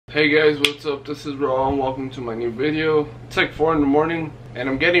Hey guys, what's up? This is Raul and welcome to my new video. It's like 4 in the morning and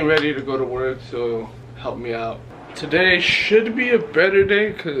I'm getting ready to go to work, so help me out. Today should be a better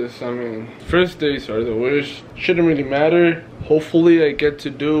day because, I mean, first days are the worst. Shouldn't really matter. Hopefully I get to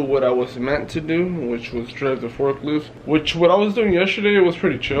do what I was meant to do, which was drive the forklift. What I was doing yesterday was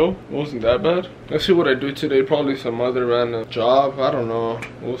pretty chill. It wasn't that bad. Let's see what I do today. Probably some other random job. I don't know.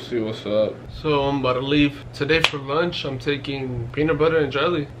 We'll see what's up. So I'm about to leave. Today for lunch, I'm taking peanut butter and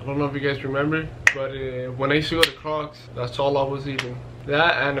jelly. I don't know if you guys remember, but when I used to go to Crocs, that's all I was eating.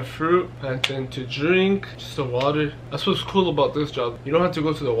 That and a fruit, and then to drink, just the water. That's what's cool about this job. You don't have to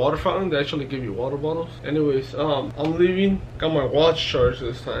go to the water fountain. They actually give you water bottles. Anyways, I'm leaving. Got my watch charged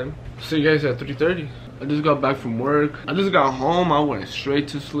this time. See you guys at 3:30. I just got back from work. I just got home. I went straight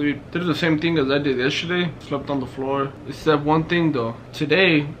to sleep. Did the same thing as I did yesterday. Slept on the floor. Except one thing though.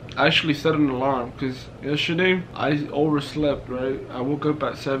 Today, I actually set an alarm because yesterday I overslept, right? I woke up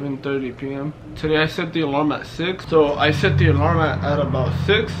at 7:30 p.m. Today I set the alarm at 6. So I set the alarm at about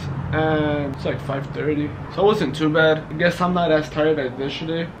 6 and it's like 5:30. So it wasn't too bad. I guess I'm not as tired as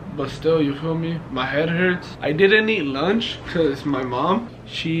yesterday, but still, you feel me? My head hurts. I didn't eat lunch because my mom,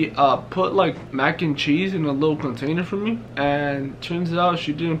 she put like mac and cheese in a little container for me, and turns out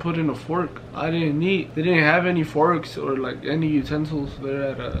she didn't put in a fork. I didn't eat. They didn't have any forks or like any utensils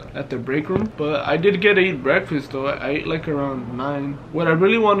there at the break room, but I did get to eat breakfast though. I ate like around 9. What I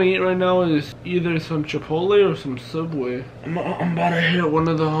really want to eat right now is either some Chipotle or some Subway. I'm about to hit one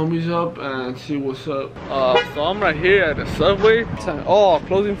of the homies up and see what's up. So I'm right here at the Subway. Oh,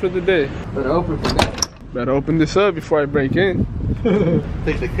 closing for the day. Better open for that. Better open this up before I break in.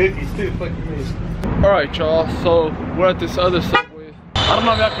 Take the cookies too, fuck me. Alright y'all, so we're at this other Subway. I don't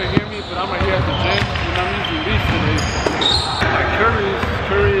know if y'all can hear me, but I'm right here at the gym and I'm using these today. My curry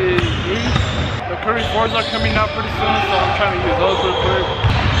 3s. The curry 4s are coming out pretty soon, so I'm trying to use those real quick.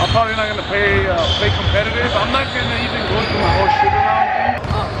 I'm probably not gonna play competitive. I'm not gonna even go through my whole shoot around thing.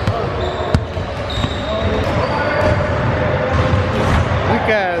 Look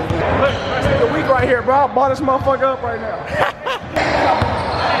at it. Look, I take a week right here, bro. I bought this motherfucker up right now.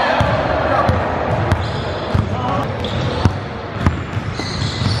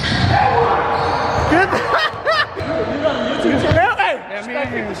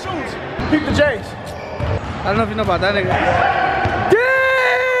 Hey, the shoes. Pick the J's. I don't know if you know about that nigga.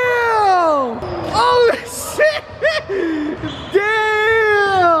 Damn! Oh shit!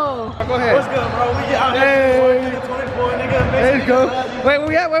 Damn! Go ahead. What's good, bro? We out Hey. here. 24, nigga. There you go. Wait, where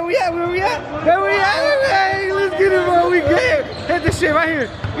we at? Where we at? Where we at? Where we at? Hey, let's get it, bro. We get it. Hit this shit right here.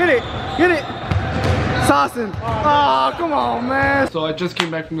 Get it. Get it. Saucing. Oh, come on, man. So I just came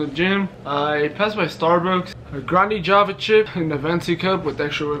back from the gym. I passed by Starbucks. A grande Java chip in a fancy cup with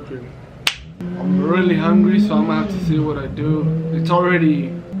extra whipped cream. I'm really hungry, so I'm gonna have to see what I do. It's already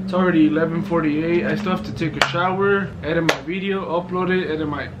 11:48. I still have to take a shower, edit my video, upload it,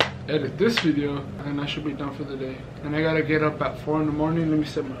 edit this video, and I should be done for the day. And I gotta get up at 4 in the morning. Let me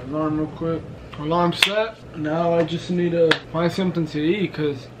set my alarm real quick. Alarm set. Now I just need to find something to eat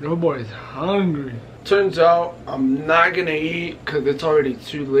because your boy is hungry. Turns out I'm not gonna eat because it's already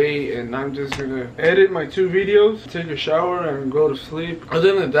too late, and I'm just gonna edit my 2 videos, take a shower, and go to sleep.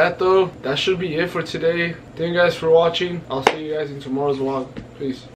 Other than that though, that should be it for today. Thank you guys for watching. I'll see you guys in tomorrow's vlog. Peace.